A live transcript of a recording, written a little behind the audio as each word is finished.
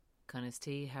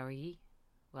Conistee, how are ye?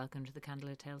 Welcome to the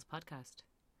Candlelit Tales podcast.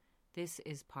 This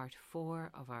is part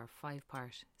 4 of our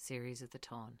 5-part series of the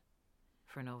Táin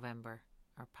for November,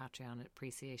 our Patreon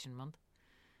Appreciation Month.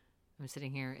 I'm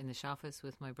sitting here in the shoffice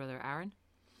with my brother Aaron.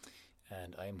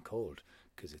 And I am cold,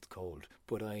 because it's cold.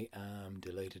 But I am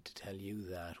delighted to tell you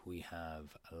that we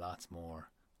have lots more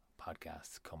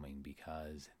podcasts coming,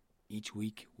 because each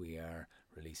week we are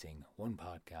releasing one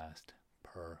podcast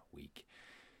per week.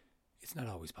 It's not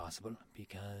always possible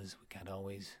because we can't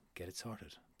always get it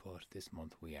sorted, but this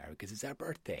month we are, because it's our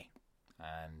birthday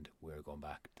and we're going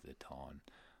back to the Táin,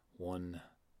 one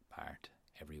part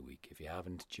every week. If you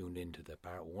haven't tuned into the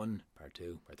part 1, part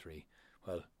 2, part 3,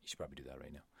 well, you should probably do that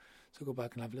right now. So go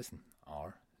back and have a listen,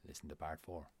 or listen to part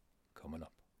 4 coming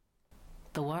up.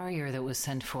 The warrior that was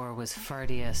sent for was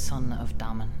Ferdia, son of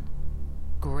Daman,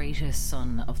 greatest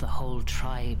son of the whole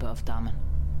tribe of Daman.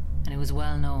 And it was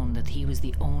well known that he was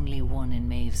the only one in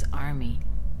Maeve's army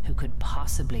who could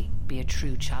possibly be a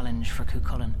true challenge for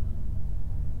Cuchulainn.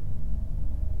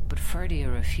 But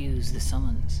Ferdia refused the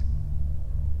summons.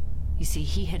 You see,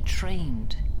 he had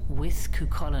trained with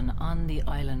Cuchulainn on the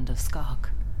island of Scahach,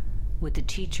 with the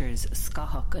teachers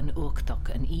Scahach and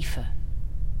Uachtacht and Aoife,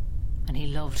 and he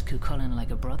loved Cuchulainn like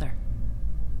a brother.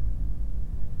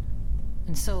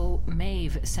 And so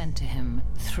Maeve sent to him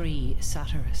 3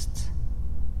 satirists,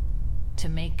 to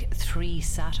make 3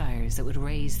 satires that would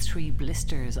raise 3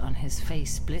 blisters on his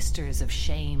face, blisters of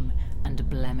shame and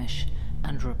blemish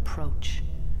and reproach,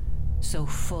 so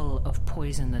full of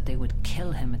poison that they would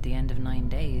kill him at the end of 9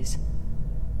 days.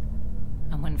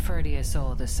 And when Ferdia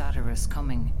saw the satirists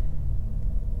coming,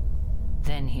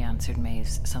 then he answered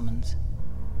Maeve's summons,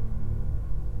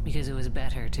 because it was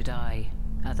better to die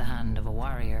at the hand of a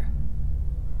warrior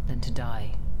than to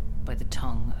die by the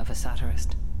tongue of a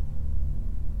satirist.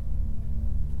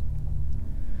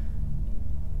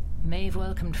 Maeve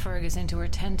welcomed Fergus into her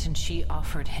tent, and she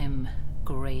offered him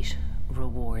great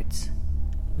rewards.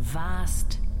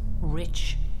 Vast,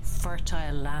 rich,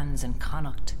 fertile lands in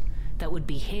Connacht that would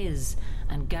be his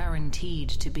and guaranteed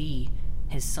to be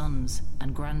his sons'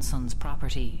 and grandsons'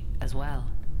 property as well,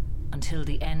 until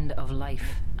the end of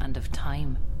life and of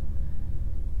time.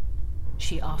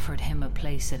 She offered him a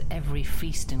place at every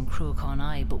feast in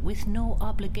Cruachan, but with no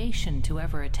obligation to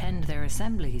ever attend their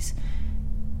assemblies,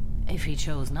 if he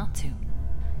chose not to.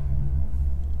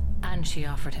 And she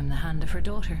offered him the hand of her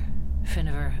daughter,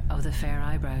 Finniver of the Fair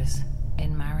Eyebrows,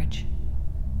 in marriage.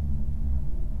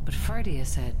 But Ferdia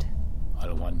said,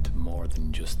 I'll want more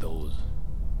than just those.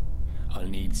 I'll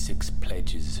need 6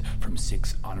 pledges from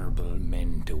 6 honourable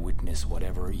men to witness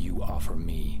whatever you offer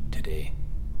me today.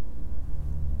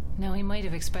 Now, he might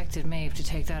have expected Maeve to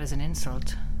take that as an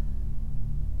insult,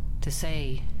 to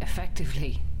say,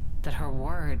 effectively, that her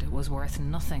word was worth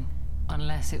nothing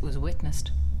unless it was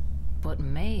witnessed. But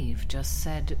Maeve just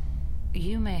said,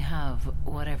 you may have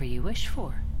whatever you wish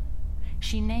for.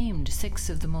 She named 6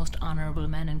 of the most honourable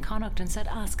men in Connacht and said,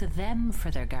 ask them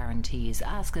for their guarantees,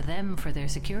 ask them for their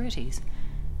securities.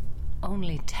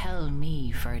 Only tell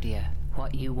me, Ferdia,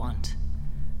 what you want,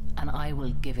 and I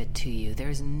will give it to you. There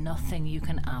is nothing you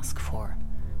can ask for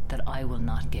that I will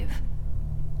not give.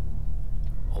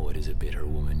 Oh, it is a bitter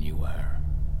woman you are,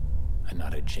 and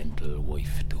not a gentle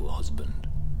wife to a husband,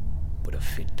 but a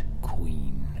fit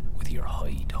queen with your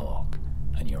high talk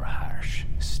and your harsh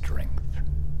strength.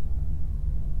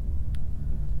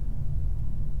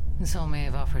 And so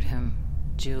Maeve offered him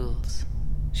jewels.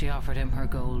 She offered him her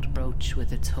gold brooch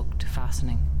with its hooked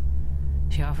fastening.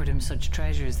 She offered him such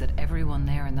treasures that everyone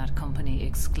there in that company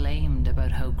exclaimed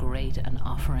about how great an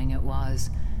offering it was.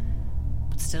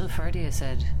 But still Ferdia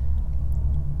said,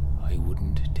 I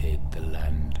wouldn't take the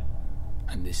land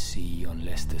and the sea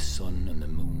unless the sun and the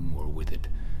moon were with it,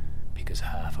 because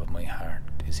half of my heart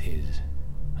is his,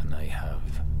 and I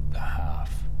have the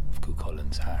half of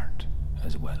Cuchulainn's heart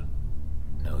as well.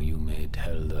 Now you may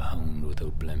tell the hound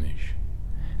without blemish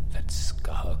that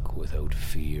Scahach without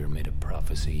fear made a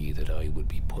prophecy that I would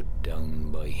be put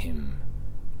down by him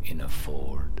in a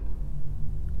ford.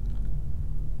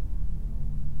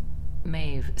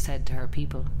 Maeve said to her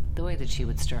people, the way that she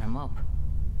would stir him up,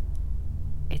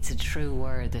 it's a true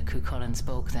word that Cuchulainn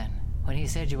spoke then, when he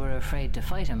said you were afraid to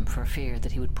fight him for fear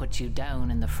that he would put you down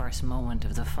in the first moment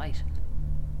of the fight.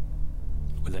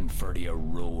 Well, then Ferdia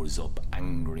rose up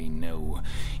angry now.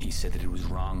 He said that it was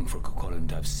wrong for Cuchulainn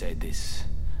to have said this,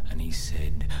 and he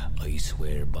said, I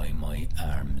swear by my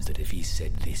arms that if he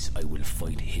said this, I will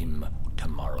fight him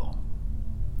tomorrow.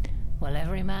 Well,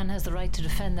 every man has the right to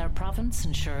defend their province,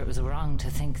 and sure, it was wrong to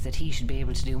think that he should be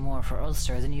able to do more for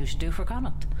Ulster than you should do for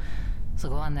Connacht. So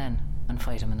go on then, and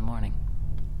fight him in the morning.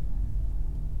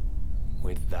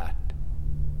 with that,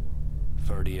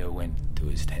 Ferdia went to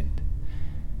his tent,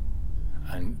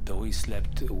 and though he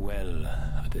slept well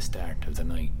at the start of the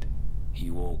night, he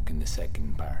woke in the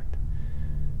second part,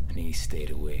 and he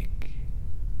stayed awake,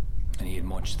 and he had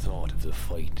much thought of the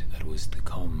fight that was to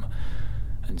come,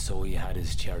 and so he had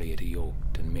his chariot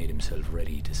yoked and made himself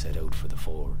ready to set out for the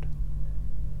ford.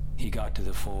 He got to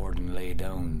the ford and lay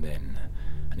down then,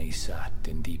 and he sat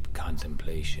in deep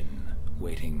contemplation,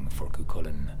 waiting for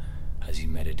Cuchulainn as he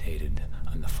meditated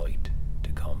on the fight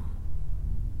to come.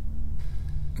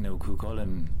 Now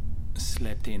Cuchulainn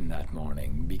slept in that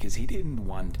morning because he didn't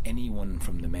want anyone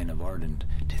from the men of Ireland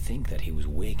to think that he was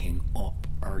waking up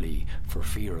early for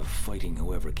fear of fighting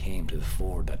whoever came to the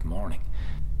ford that morning.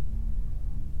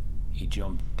 He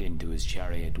jumped into his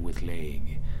chariot with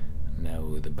Laig.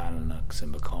 Now the Ballinocks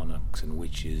and Baconnocks and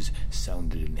witches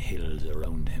sounded in the hills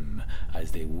around him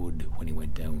as they would when he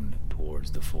went down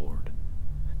towards the ford.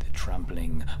 The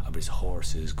trampling of his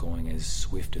horses going as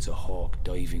swift as a hawk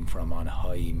diving from on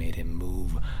high made him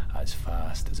move as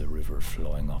fast as a river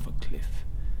flowing off a cliff.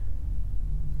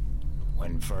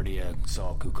 When Ferdia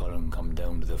saw Cuchulainn come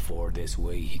down to the ford this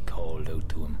way, he called out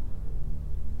to him,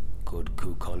 "Good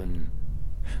Cuchulainn,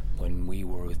 when we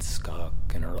were with Skak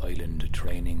in our island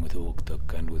training with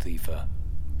Oakduk and with Aoife,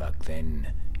 back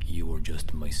then you were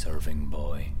just my serving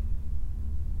boy."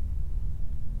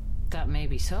 That may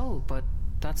be so, but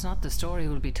that's not the story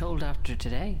we'll be told after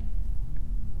today.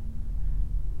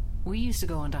 We used to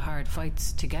go into hard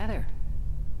fights together.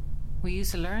 We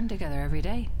used to learn together every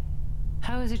day.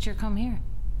 How is it you're come here?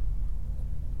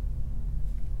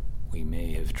 We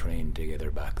may have trained together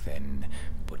back then,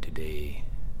 but today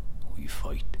we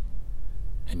fight,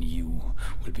 and you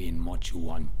will be in much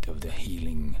want of the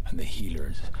healing and the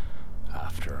healers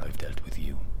after I've dealt with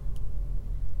you.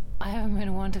 I haven't been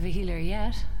in want of a healer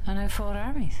yet, and I've fought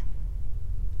armies.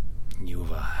 You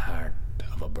have a heart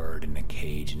of a bird in a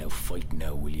cage. Now fight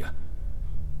now, will you?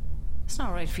 It's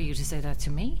not right for you to say that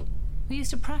to me. We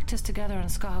used to practice together on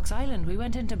Skag's Island. We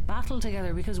went into battle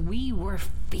together because we were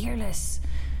fearless.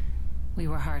 We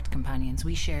were heart companions.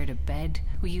 We shared a bed.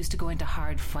 We used to go into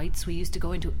hard fights. We used to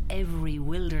go into every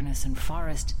wilderness and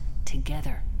forest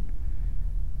together.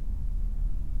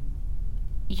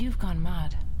 You've gone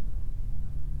mad.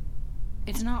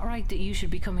 It's not right that you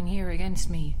should be coming here against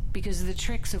me because of the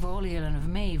tricks of Oliel and of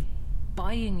Maeve,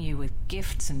 buying you with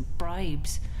gifts and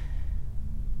bribes.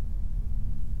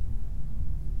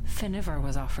 Finiver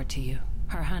was offered to you,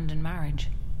 her hand in marriage.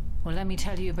 Well, let me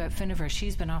tell you about Finiver.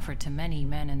 She's been offered to many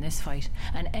men in this fight,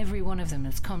 and every one of them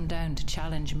has come down to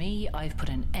challenge me. I've put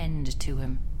an end to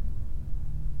him.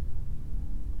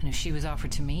 And if she was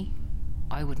offered to me,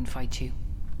 I wouldn't fight you.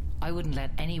 I wouldn't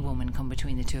let any woman come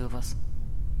between the two of us.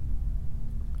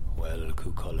 Well,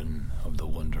 Cuchulainn of the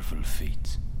wonderful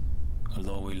feats,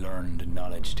 although we learned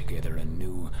knowledge together and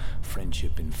knew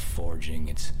friendship in forging,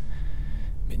 it's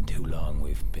been too long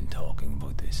we've been talking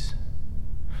about this.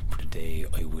 For today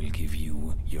I will give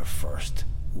you your first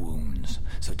wounds.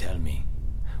 So tell me,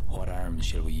 what arms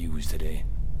shall we use today?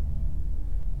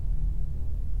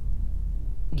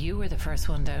 You were the first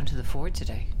one down to the ford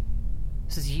today.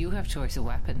 So you have choice of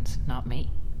weapons, not me.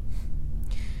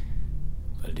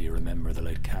 Well, do you remember the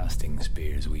light casting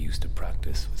spears we used to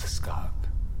practice with Skak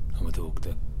and with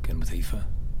Oakduk and with Aoife?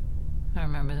 I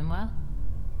remember them well.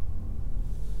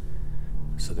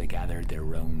 So they gathered their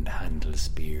round-handled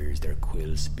spears, their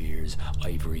quill spears,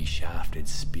 ivory-shafted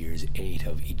spears, 8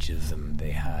 of each of them they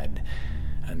had,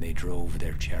 and they drove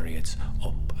their chariots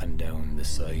up and down the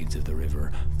sides of the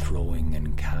river, throwing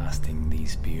and casting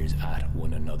these spears at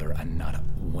one another, and not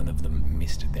one of them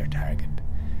missed their target.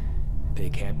 They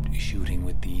kept shooting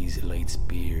with these light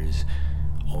spears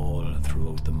all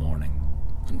throughout the morning,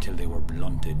 until they were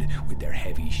blunted with their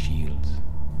heavy shields.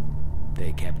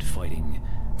 They kept fighting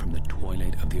from the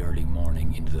twilight of the early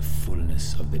morning into the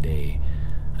fullness of the day,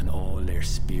 and all their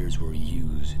spears were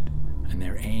used, and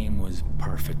their aim was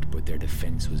perfect, but their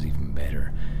defense was even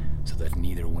better, so that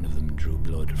neither one of them drew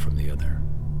blood from the other.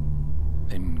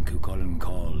 Then Cuchulainn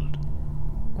called,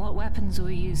 "What weapons will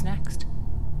we use next?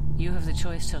 You have the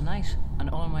choice till night, and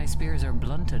all my spears are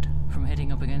blunted from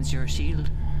hitting up against your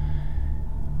shield."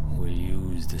 "We'll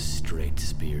use the straight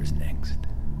spears next."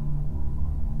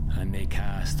 And they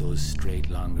cast those straight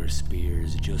longer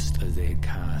spears just as they had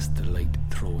cast the light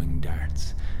throwing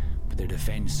darts. But their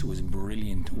defence was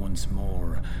brilliant once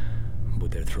more,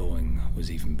 but their throwing was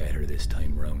even better this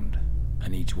time round,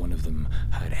 and each one of them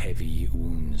had heavy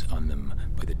wounds on them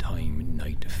by the time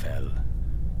night fell.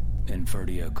 Then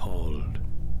Ferdia called,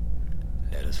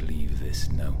 "Let us leave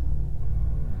this now."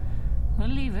 We'll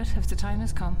leave it if the time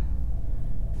has come.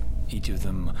 Each of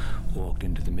them walked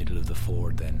into the middle of the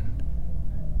ford then,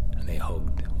 and they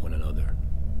hugged one another.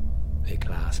 They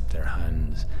clasped their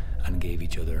hands and gave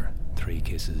each other 3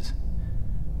 kisses.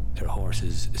 Their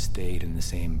horses stayed in the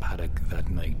same paddock that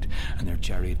night, and their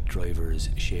chariot drivers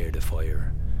shared a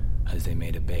fire as they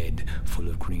made a bed full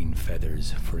of green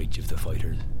feathers for each of the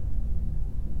fighters.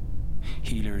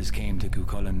 Healers came to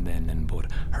Cuchulainn then and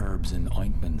put herbs and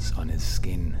ointments on his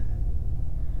skin.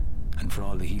 And for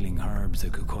all the healing herbs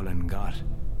that Cuchulainn got,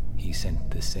 he sent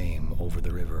the same over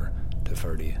the river to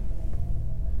Ferdia.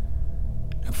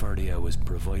 Now Ferdia was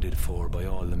provided for by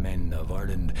all the men of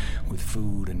Ireland with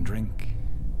food and drink,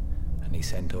 and he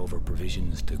sent over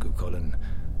provisions to Cuchulainn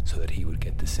so that he would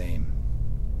get the same.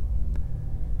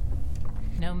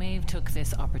 Now Maeve took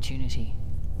this opportunity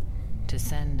to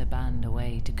send a band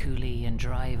away to Cooley and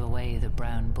drive away the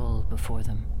brown bull before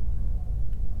them.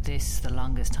 This the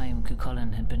longest time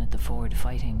Cuchulainn had been at the ford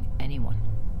fighting anyone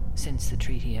since the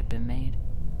treaty had been made.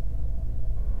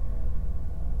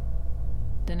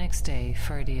 The next day,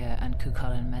 Ferdia and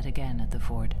Cuchulainn met again at the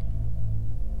ford.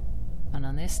 And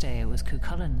on this day it was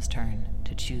Cuchulainn's turn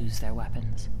to choose their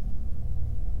weapons.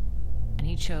 And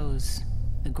he chose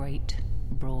the great,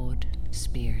 broad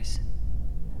spears.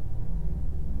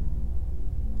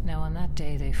 Now on that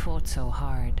day they fought so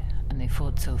hard, and they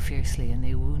fought so fiercely, and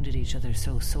they wounded each other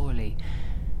so sorely,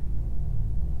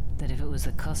 that if it was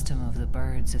the custom of the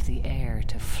birds of the air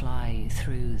to fly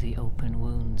through the open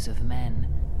wounds of men,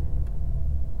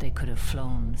 they could have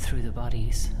flown through the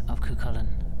bodies of Cuchulainn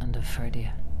and of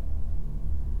Ferdia.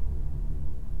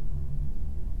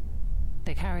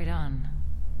 They carried on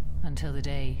until the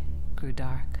day grew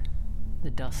dark. The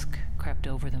dusk crept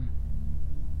over them.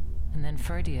 And then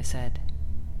Ferdia said,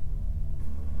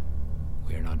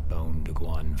 "We are not bound to go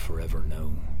on forever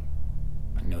now.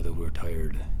 And now that we're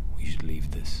tired, we should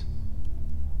leave this."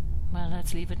 "Well,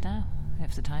 let's leave it now,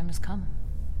 if the time has come."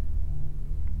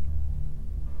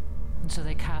 And so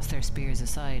they cast their spears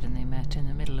aside, and they met in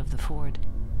the middle of the ford,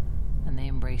 and they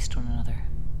embraced one another,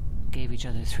 gave each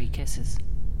other 3 kisses.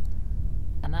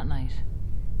 And that night,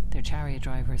 their chariot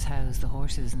drivers housed the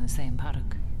horses in the same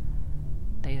paddock.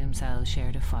 They themselves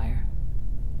shared a fire.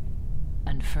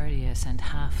 And Ferdia sent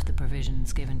half the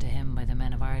provisions given to him by the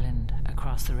men of Ireland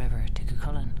across the river to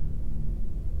Cuchulainn.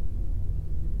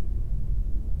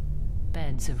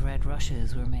 Beds of red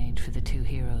rushes were made for the 2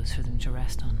 heroes for them to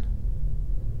rest on.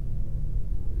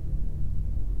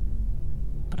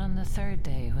 But on the 3rd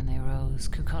day when they rose,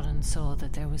 Cuchulainn saw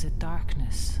that there was a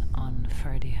darkness on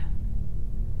Ferdia,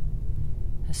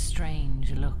 a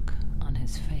strange look on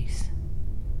his face.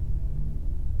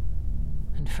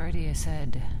 And Ferdia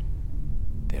said,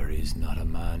 "There is not a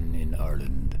man in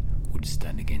Ireland would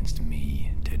stand against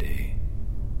me today."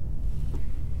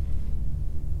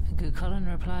 And Cuchulainn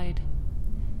replied,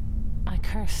 "I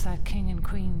curse that king and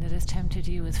queen that has tempted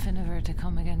you with Finnever to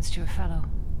come against your fellow."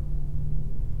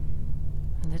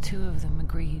 And the 2 of them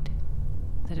agreed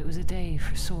that it was a day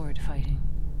for sword fighting,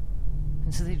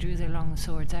 and so they drew their long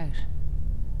swords out.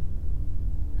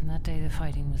 And that day the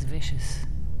fighting was vicious,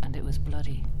 and it was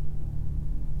bloody.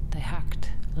 They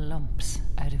hacked lumps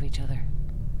out of each other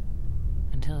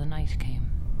until the night came.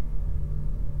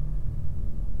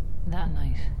 That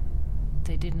night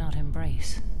they did not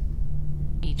embrace.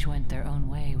 Each went their own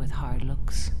way with hard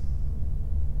looks.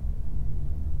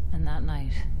 And that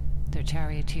night their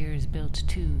charioteers built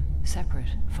 2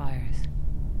 separate fires.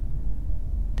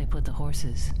 They put the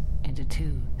horses into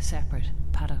 2 separate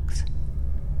paddocks.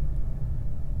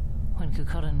 When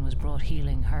Cuchulainn was brought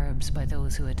healing herbs by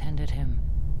those who attended him,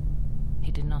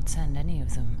 he did not send any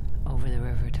of them over the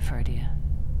river to Ferdia.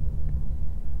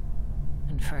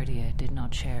 And Ferdia did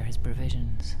not share his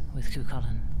provisions with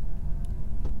Cuchulainn.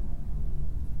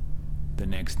 The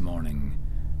next morning,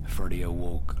 Ferdia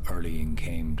woke early and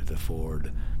came to the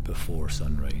ford before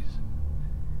sunrise.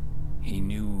 He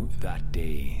knew that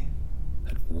day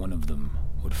that one of them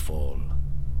would fall,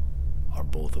 or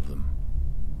both of them.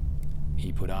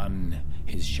 He put on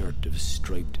his shirt of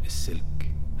striped silk,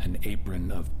 an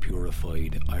apron of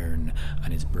purified iron,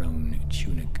 and his brown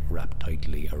tunic wrapped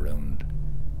tightly around,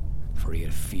 for he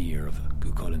had fear of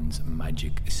Cuchulainn's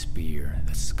magic spear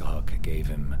that Skahak gave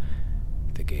him,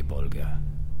 the Gaebolga.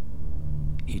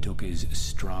 He took his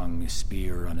strong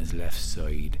spear on his left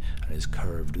side and his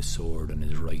curved sword on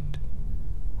his right,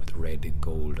 with red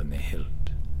gold on the hilt.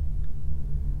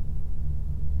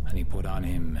 And he put on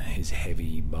him his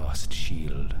heavy bossed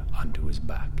shield onto his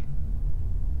back.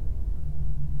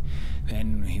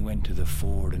 Then he went to the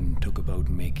ford and took about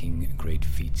making great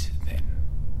feats then.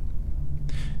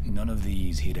 None of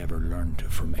these he had ever learnt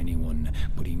from anyone,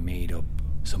 but he made up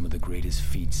some of the greatest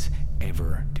feats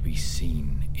ever to be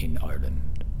seen in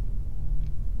Ireland.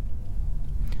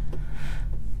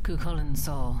 Cuchulainn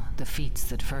saw the feats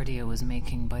that Ferdia was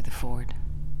making by the ford,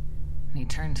 and he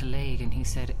turned to Laig and he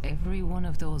said, "Every one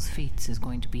of those feats is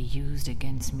going to be used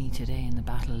against me today in the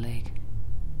battle, Laig.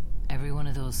 Every one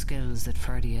of those skills that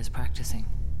Ferdia is practicing,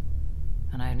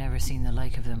 and I've never seen the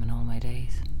like of them in all my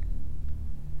days.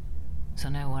 So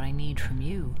now what I need from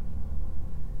you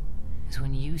is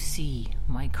when you see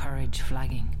my courage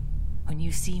flagging, when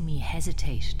you see me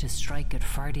hesitate to strike at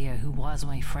Ferdia, who was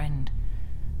my friend,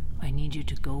 I need you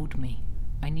to goad me.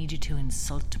 I need you to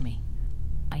insult me.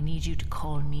 I need you to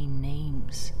call me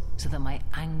names so that my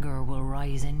anger will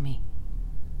rise in me.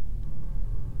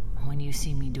 And when you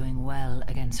see me doing well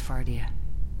against Ferdia,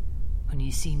 when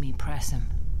you see me press him,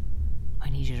 I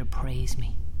need you to praise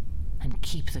me and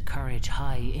keep the courage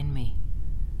high in me.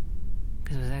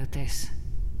 Because without this,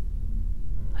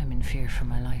 I'm in fear for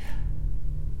my life."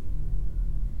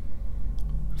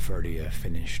 Ferdia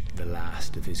finished the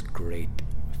last of his great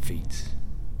feats.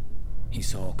 He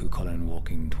saw Cuchulainn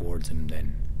walking towards him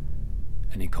then,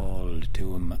 and he called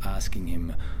to him, asking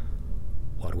him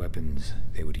what weapons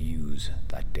they would use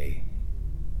that day.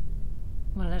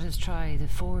 "Well, let us try the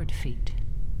ford feat.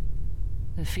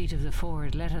 The feat of the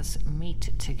ford. Let us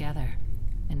meet together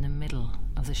in the middle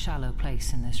of the shallow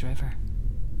place in this river."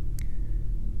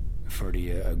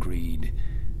 Ferdia agreed,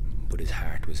 but his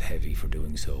heart was heavy for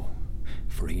doing so,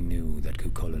 for he knew that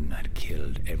Cuchulainn had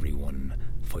killed everyone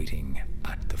fighting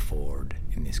at the ford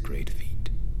in this great feat.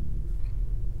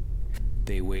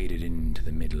 They waded into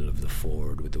the middle of the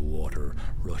ford with the water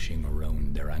rushing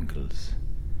around their ankles,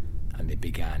 and they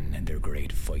began their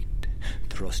great fight,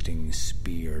 thrusting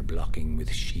spear, blocking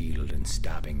with shield, and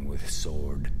stabbing with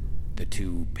sword. The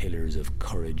two pillars of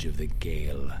courage of the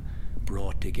Gael,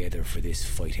 brought together for this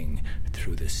fighting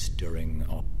through the stirring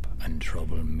up and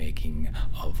trouble-making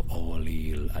of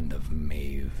Ailill and of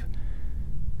Maeve.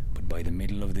 But by the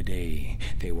middle of the day,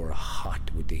 they were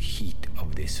hot with the heat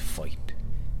of this fight.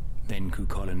 Then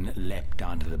Cuchulainn leapt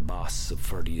onto the boss of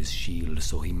Ferdia's shield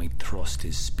so he might thrust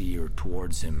his spear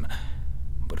towards him,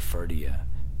 but Ferdia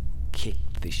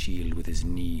kicked the shield with his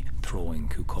knee, throwing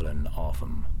Cuchulainn off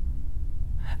him.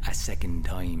 A second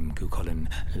time, Cuchulainn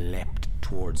leapt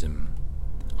towards him,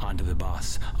 onto the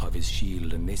boss of his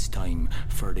shield, and this time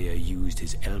Ferdia used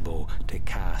his elbow to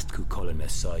cast Cuchulainn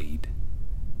aside.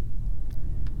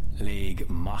 Laig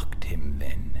mocked him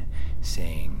then,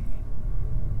 saying,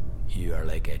 "You are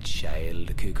like a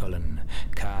child, Cuchulainn,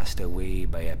 cast away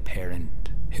by a parent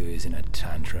who is in a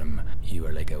tantrum. You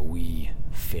are like a wee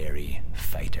fairy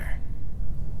fighter."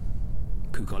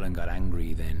 Cuchulainn got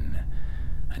angry then,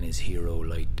 and his hero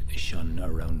light shone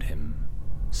around him,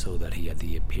 so that he had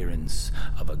the appearance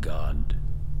of a god.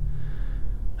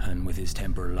 And with his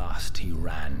temper lost, he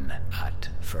ran at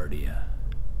Ferdia.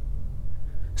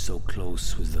 So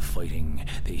close was the fighting,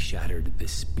 they shattered the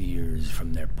spears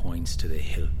from their points to the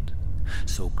hilt.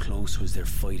 So close was their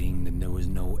fighting that there was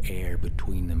no air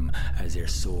between them as their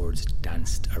swords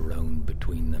danced around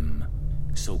between them.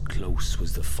 So close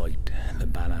was the fight, the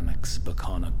Bananachs,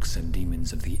 Bacchanacs, and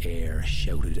demons of the air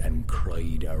shouted and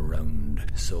cried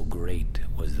around. So great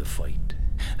was the fight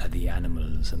that the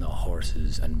animals and the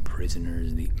horses and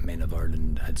prisoners the men of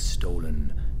Ireland had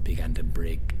stolen began to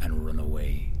break and run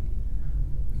away.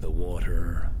 The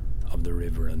water of the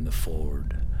river and the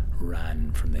ford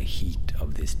ran from the heat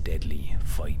of this deadly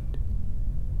fight,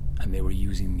 and they were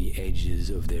using the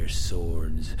edges of their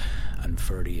swords, and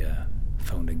Ferdia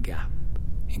found a gap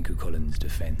in Cuchulainn's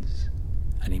defence,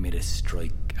 and he made a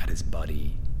strike at his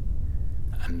body,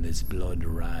 and his blood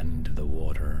ran into the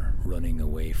water, running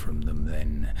away from them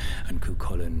then, and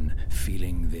Cuchulainn,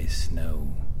 feeling this now,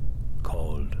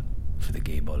 called for the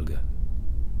Gaebolga.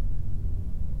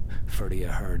 Ferdia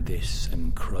heard this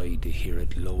and cried to hear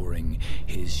it, lowering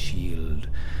his shield.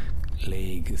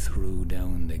 Laig threw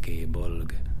down the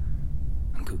Gaebolg,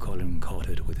 and Cuchulainn caught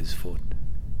it with his foot.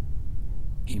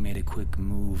 He made a quick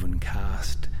move and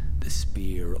cast the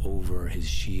spear over his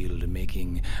shield,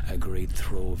 making a great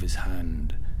throw of his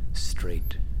hand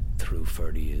straight through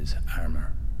Ferdia's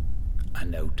armour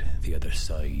and out the other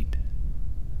side,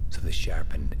 so the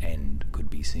sharpened end could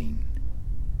be seen.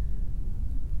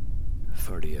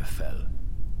 Ferdia fell,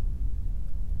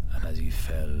 and as he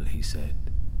fell, he said,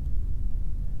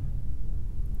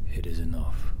 "It is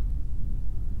enough.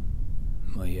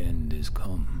 My end is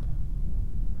come.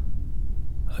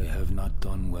 I have not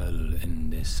done well in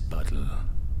this battle.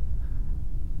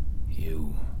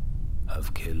 You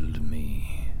have killed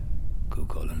me,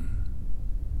 Cuchulainn."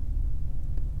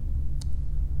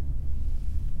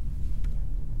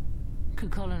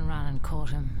 Cuchulainn ran and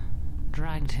caught him,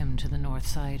 dragged him to the north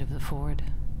side of the ford,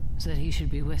 so that he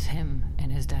should be with him in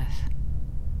his death.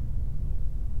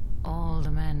 All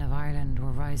the men of Ireland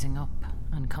were rising up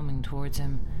and coming towards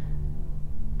him.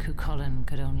 Cuchulainn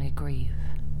could only grieve.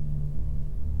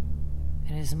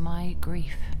 It is my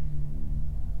grief,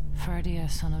 Ferdia,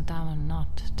 son of Damon,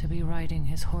 not to be riding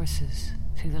his horses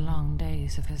through the long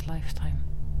days of his lifetime.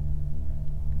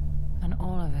 And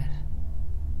all of it,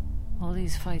 all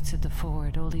these fights at the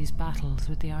ford, all these battles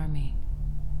with the army,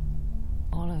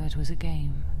 all of it was a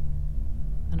game,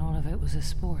 and all of it was a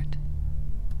sport,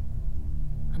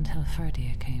 until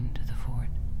Ferdia came to the ford.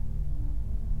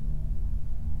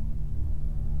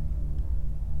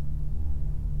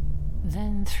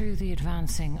 Then through the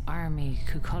advancing army,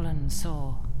 Cuchulainn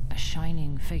saw a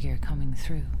shining figure coming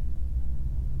through.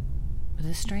 But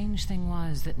the strange thing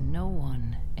was that no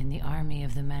one in the army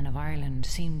of the men of Ireland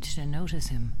seemed to notice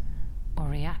him or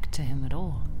react to him at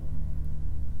all.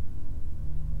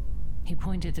 He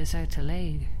pointed this out to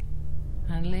Laig,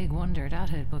 and Laig wondered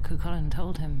at it, but Cuchulainn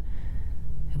told him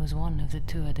it was one of the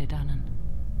Tuatha De Danann.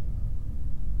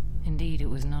 Indeed, it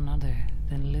was none other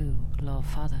than Lugh Lá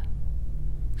Fada,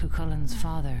 Cuchulainn's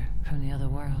father from the other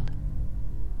world.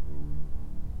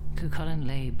 Cuchulainn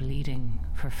lay bleeding,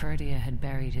 for Ferdia had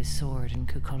buried his sword in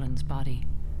Cuchulainn's body.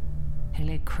 He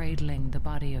lay cradling the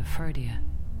body of Ferdia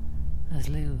as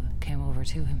Lugh came over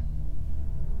to him.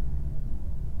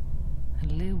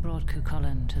 And Lugh brought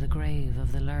Cuchulainn to the grave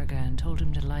of the Lurga and told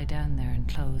him to lie down there and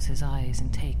close his eyes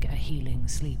and take a healing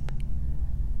sleep.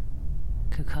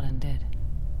 Cuchulainn did.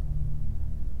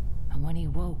 And when he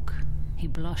woke, he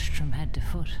blushed from head to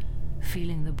foot,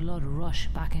 feeling the blood rush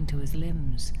back into his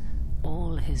limbs,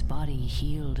 all his body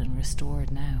healed and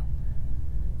restored now,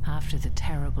 after the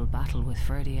terrible battle with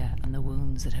Ferdia and the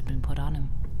wounds that had been put on him.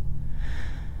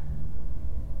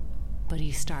 But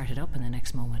he started up in the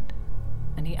next moment,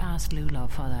 and he asked Lugh Lá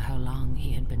Fada how long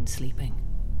he had been sleeping.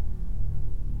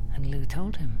 And Lugh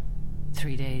told him,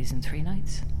 3 days and 3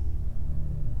 nights.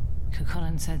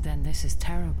 Cuchulainn said then, "This is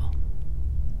terrible.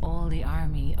 All the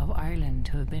army of Ireland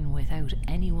to have been without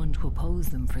anyone to oppose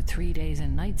them for 3 days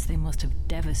and nights, they must have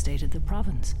devastated the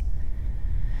province."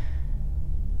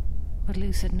 But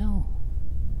Lugh said, No.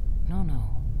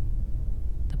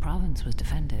 The province was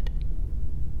defended.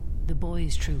 The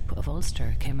boys' troop of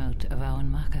Ulster came out of Owen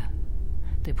Macha.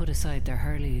 They put aside their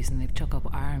hurleys and they took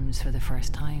up arms for the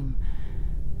first time,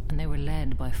 and they were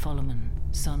led by Fulliman,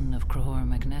 son of Cruthor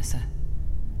Magnessa,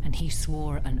 and he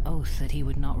swore an oath that he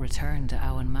would not return to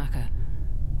Owen Macha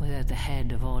without the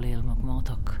head of Ailill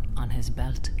MacMurtough on his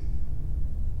belt.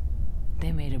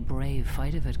 They made a brave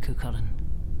fight of it, Cuchulainn,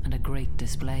 and a great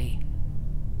display.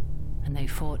 And they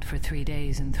fought for 3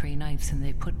 days and 3 nights, and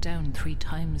they put down 3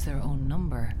 times their own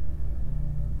number.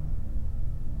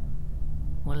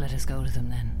 "Well, let us go to them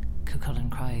then,"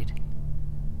 Cuchulainn cried.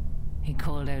 He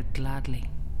called out gladly.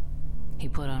 He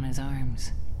put on his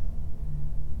arms.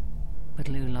 But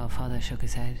Lugh Lá Fada shook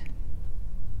his head.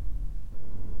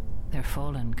 "They're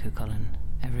fallen, Cuchulainn,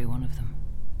 every one of them."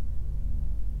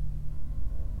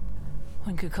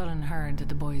 When Cuchulainn heard that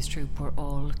the boys' troop were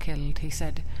all killed, he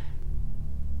said,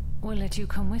 "We'll let you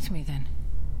come with me then,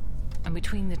 and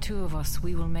between the 2 of us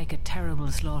we will make a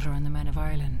terrible slaughter on the men of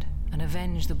Ireland and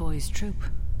avenge the boys' troop."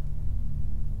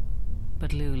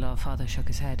 But Lugh Lá Fada shook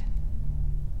his head,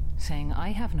 saying, "I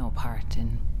have no part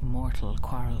in mortal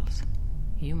quarrels.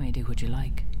 You may do what you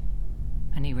like."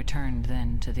 And he returned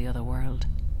then to the other world.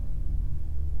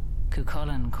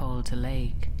 Cuchulainn called to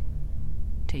Laig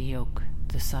to yoke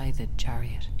the scythed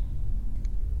chariot.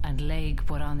 And Laig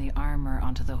put on the armour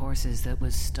onto the horses that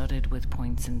was studded with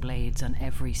points and blades on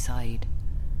every side.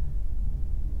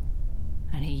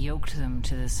 And he yoked them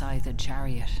to the scythed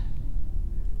chariot,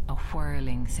 a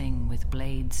whirling thing with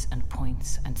blades and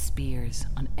points and spears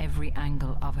on every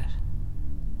angle of it.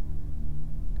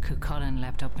 Cuchulainn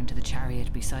leapt up into the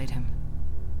chariot beside him,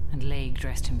 and Laig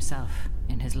dressed himself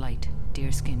in his light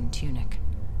deerskin tunic,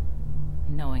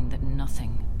 knowing that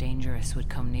nothing dangerous would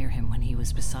come near him when he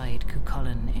was beside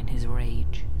Cuchulainn in his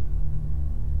rage.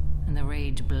 And the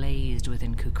rage blazed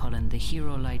within Cuchulainn, the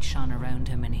hero light shone around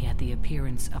him, and he had the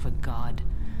appearance of a god.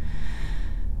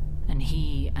 And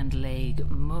he and Laig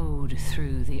mowed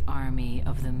through the army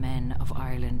of the men of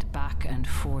Ireland, back and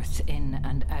forth, in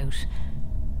and out,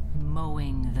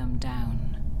 mowing them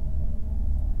down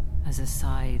as a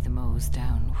scythe mows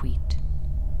down wheat.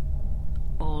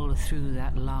 All through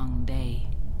that long day,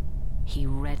 he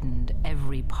reddened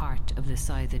every part of the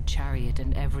scythed chariot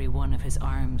and every one of his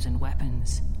arms and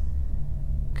weapons.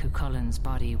 Cuchulainn's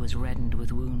body was reddened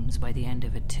with wounds by the end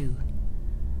of it too,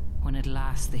 when at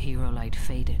last the hero light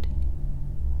faded,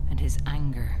 and his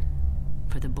anger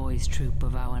for the boys' troop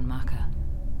of Awan Macha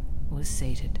was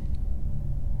sated.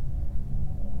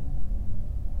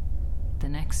 The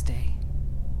next day,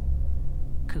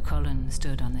 Cuchulainn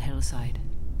stood on the hillside,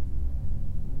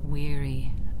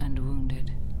 weary and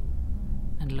wounded,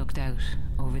 and looked out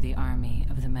over the army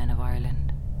of the men of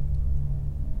Ireland.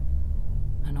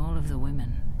 And all of the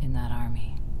women in that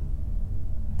army,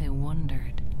 they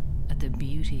wondered at the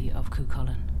beauty of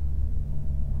Cuchulainn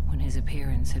when his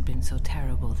appearance had been so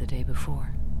terrible the day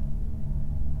before.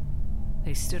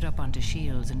 They stood up onto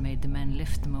shields and made the men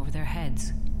lift them over their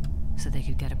heads so they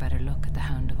could get a better look at the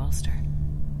Hound of Ulster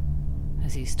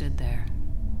as he stood there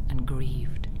and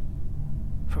grieved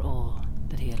for all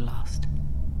that he had lost.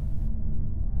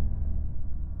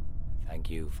 Thank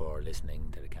you for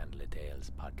listening to the Candlelit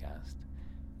Tales podcast.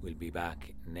 We'll be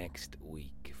back next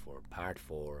week for part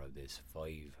 4 of this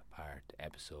 5-part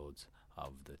episodes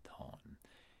of the Táin.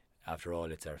 After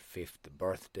all, it's our 5th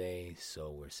birthday, so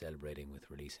we're celebrating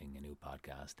with releasing a new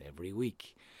podcast every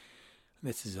week.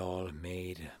 This is all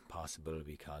made possible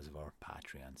because of our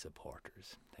Patreon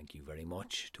supporters. Thank you very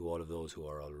much to all of those who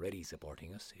are already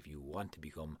supporting us. If you want to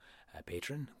become a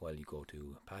patron, well, you go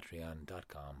to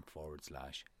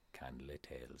patreon.com/Candlelit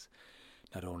Tales.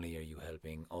 Not only are you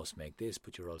helping us make this,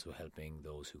 but you're also helping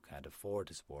those who can't afford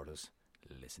to support us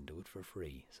listen to it for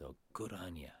free. So good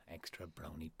on you. Extra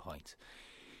brownie points.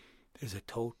 There's a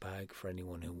tote bag for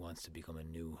anyone who wants to become a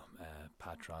new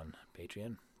patron.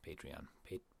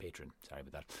 Sorry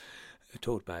about that. A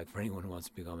tote bag for anyone who wants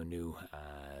to become a new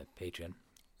patron.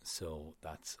 So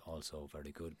that's also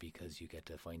very good because you get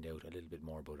to find out a little bit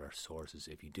more about our sources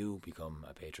if you do become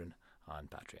a patron on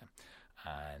Patreon.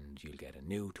 And you'll get a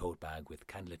new tote bag with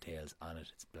Candlelit Tales on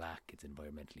it. It's black, it's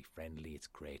environmentally friendly, it's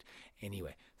great.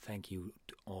 Anyway, thank you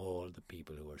to all the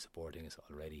people who are supporting us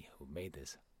already, who made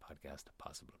this podcast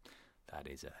possible. That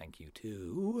is a thank you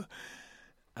to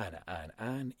Anna,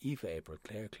 Anne, Aoife, April,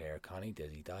 Claire, Connie,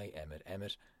 Desi, Di, Emmett,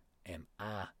 Emma,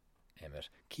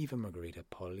 Kiva, Margarita,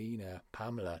 Paulina,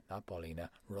 Pamela, not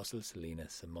Paulina, Russell, Selena,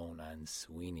 Simone and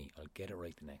Sweeney. I'll get it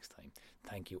right the next time.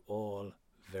 Thank you all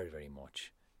very, very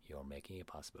much. You're making it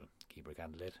possible. Keep your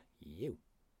candle lit. You.